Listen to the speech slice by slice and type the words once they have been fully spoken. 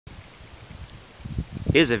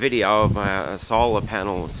Here's a video of a solar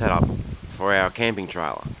panel setup for our camping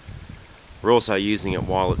trailer. We're also using it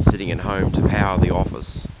while it's sitting at home to power the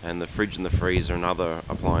office and the fridge and the freezer and other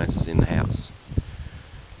appliances in the house.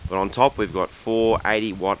 But on top we've got four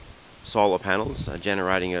 80-watt solar panels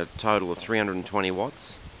generating a total of 320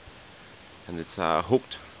 watts, and it's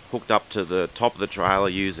hooked up to the top of the trailer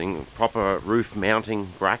using proper roof mounting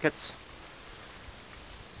brackets.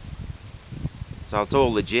 So it's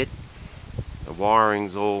all legit. The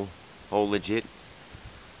wiring's all legit.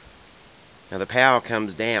 Now the power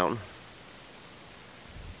comes down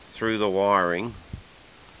through the wiring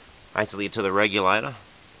basically to the regulator.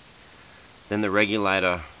 Then the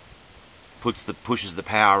regulator pushes the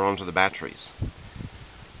power onto the batteries.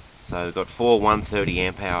 So we've got four 130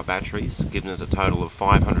 amp hour batteries, giving us a total of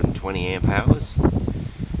 520 amp hours.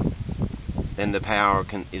 Then the power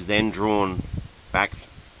is then drawn back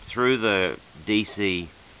through the DC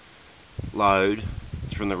load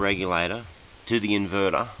from the regulator to the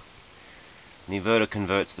inverter. The inverter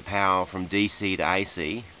converts the power from DC to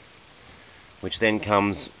AC, which then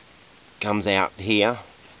comes out here,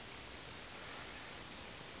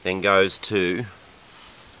 then goes to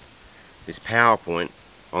this power point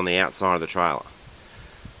on the outside of the trailer.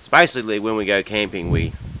 So basically when we go camping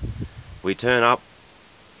we turn up,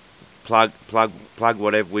 plug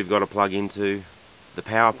whatever we've got to plug into the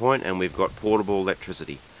power point, and we've got portable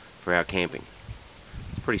electricity for our camping.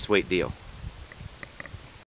 It's a pretty sweet deal.